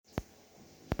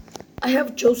I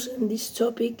have chosen this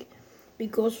topic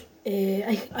because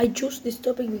I chose this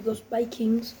topic because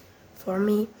Vikings, for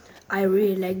me, I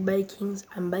really like Vikings,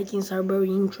 and Vikings are very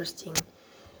interesting.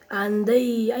 And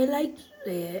I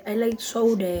like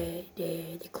so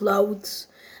the clothes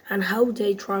and how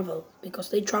they travel because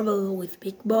they travel with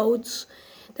big boats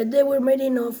that they were made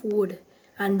of wood,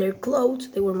 and their clothes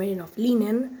they were made of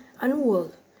linen and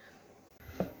wool.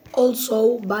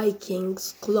 Also,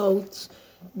 Vikings' clothes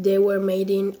they were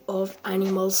made of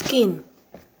animal skin.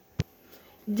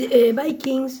 The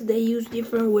Vikings they use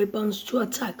different weapons to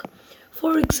attack.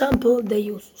 For example, they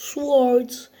use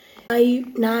swords,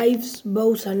 knives,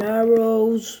 bows and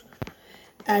arrows,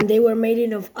 and they were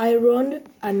made of iron,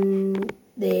 and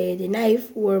the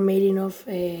knife were made of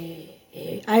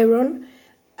iron,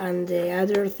 and the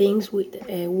other things with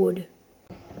wood.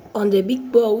 On the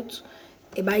big boats,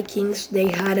 the Vikings they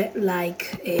had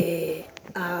like a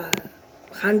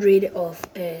hundred of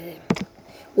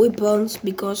weapons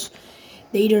because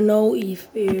they don't know if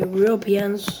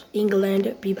Europeans,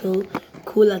 England people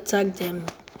could attack them.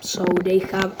 So they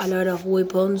have a lot of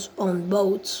weapons on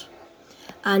boats,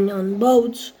 and on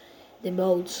boats, the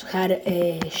boats had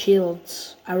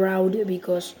shields around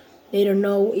because they don't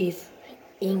know if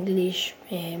English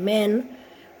men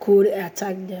could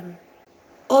attack them.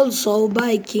 Also,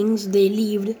 Vikings they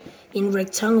lived in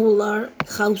rectangular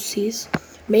houses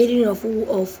made of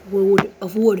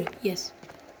wood. Yes,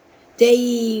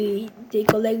 they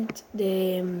collect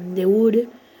the wood.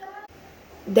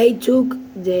 They took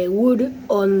the wood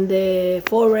on the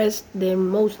forest, the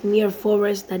most near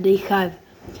forest that they have,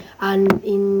 and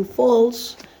in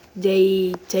falls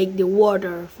they take the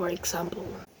water, for example.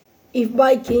 If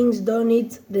Vikings don't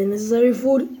eat the necessary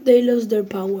food, they lose their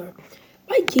power.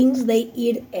 Vikings they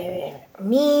eat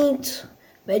meat,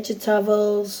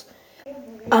 vegetables,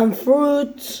 and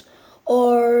fruits.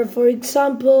 Or, for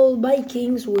example,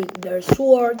 Vikings with their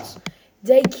swords,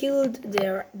 they killed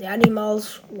the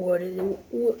animals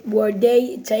where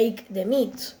they take the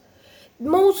meat.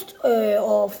 Most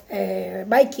of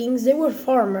Vikings they were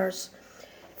farmers.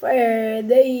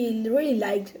 They really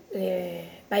liked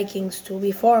Vikings to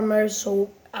be farmers, so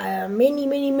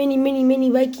many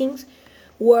Vikings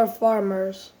were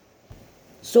farmers.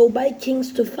 So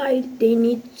Vikings to fight, they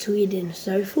need to eat the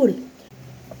necessary food.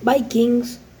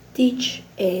 Vikings teach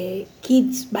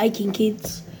Viking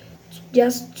kids,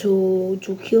 just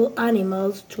to kill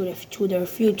animals to their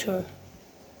future.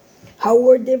 How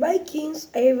were the Vikings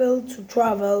able to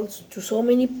travel to so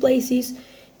many places?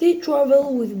 They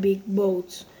traveled with big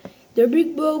boats. Their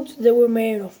big boats they were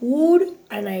made of wood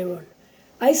and iron.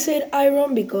 I said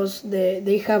iron because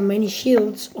they have many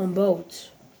shields on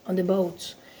the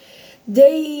boats.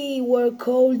 They were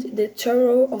called the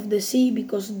terror of the sea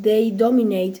because they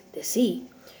dominate the sea.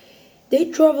 They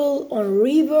travel on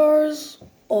rivers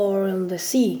or on the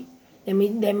sea, the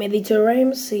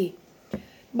Mediterranean Sea.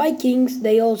 Vikings,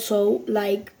 they also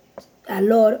like a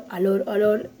lot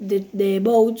the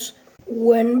boats.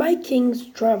 When Vikings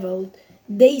traveled,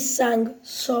 they sang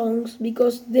songs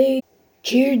because they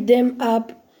cheered them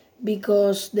up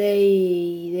because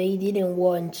they didn't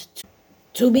want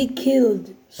to be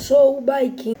killed. So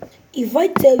Vikings, if I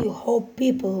tell you how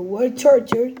people were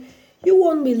tortured, you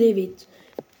won't believe it.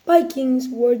 Vikings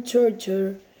were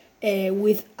tortured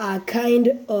with a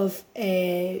kind of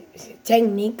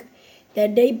technique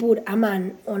that they put a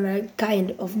man on a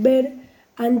kind of bed,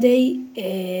 and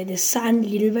the sun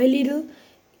little by little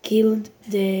killed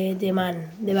the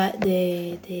man, the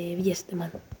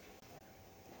man.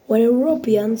 When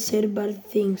Europeans said bad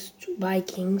things to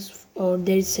Vikings or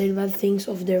they said bad things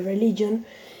of their religion,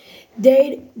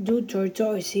 they do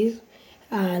tortoises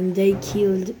and they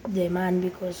killed the man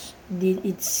because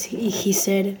he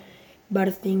said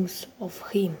bad things of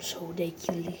him, so they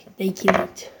killed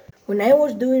it. When I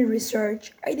was doing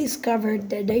research, I discovered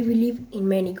that they believe in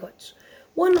many gods.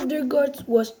 One of their gods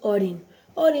was Odin.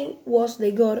 Odin was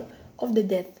the god of the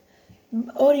dead.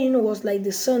 Odin was like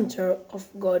the center of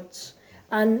gods,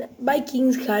 and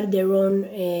Vikings had their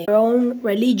own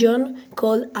religion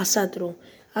called Asatru.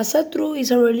 Asatru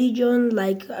is a religion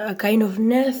like a kind of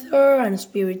nether and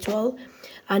spiritual,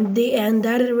 and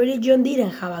that religion didn't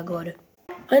have a god.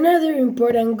 Another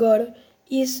important god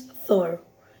is Thor.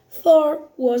 Thor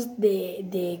was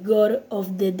the god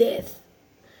of the death.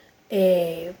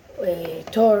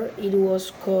 Thor, it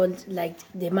was called like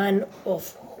the man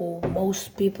of who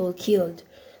most people killed.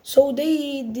 So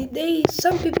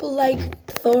some people like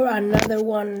Thor, another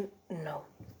one no.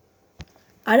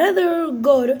 Another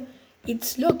god,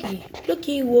 it's Loki.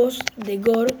 Loki was the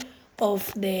god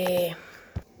of the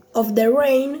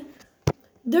rain,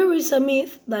 There is a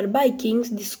myth that Vikings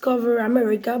discovered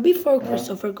America before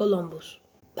Christopher Columbus.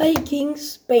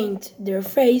 Vikings paint their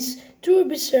face to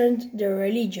represent their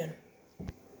religion.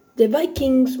 The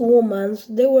Vikings women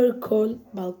they were called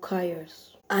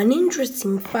Valkyries. An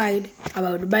interesting fact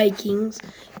about Vikings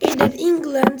is that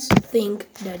England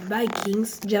think that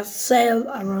Vikings just sailed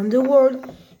around the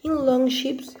world in long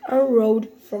ships and rode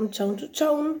from town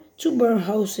to burn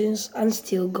houses and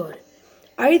steal gold.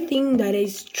 I think that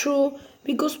is true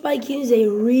because Vikings they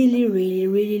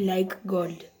really like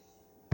gold.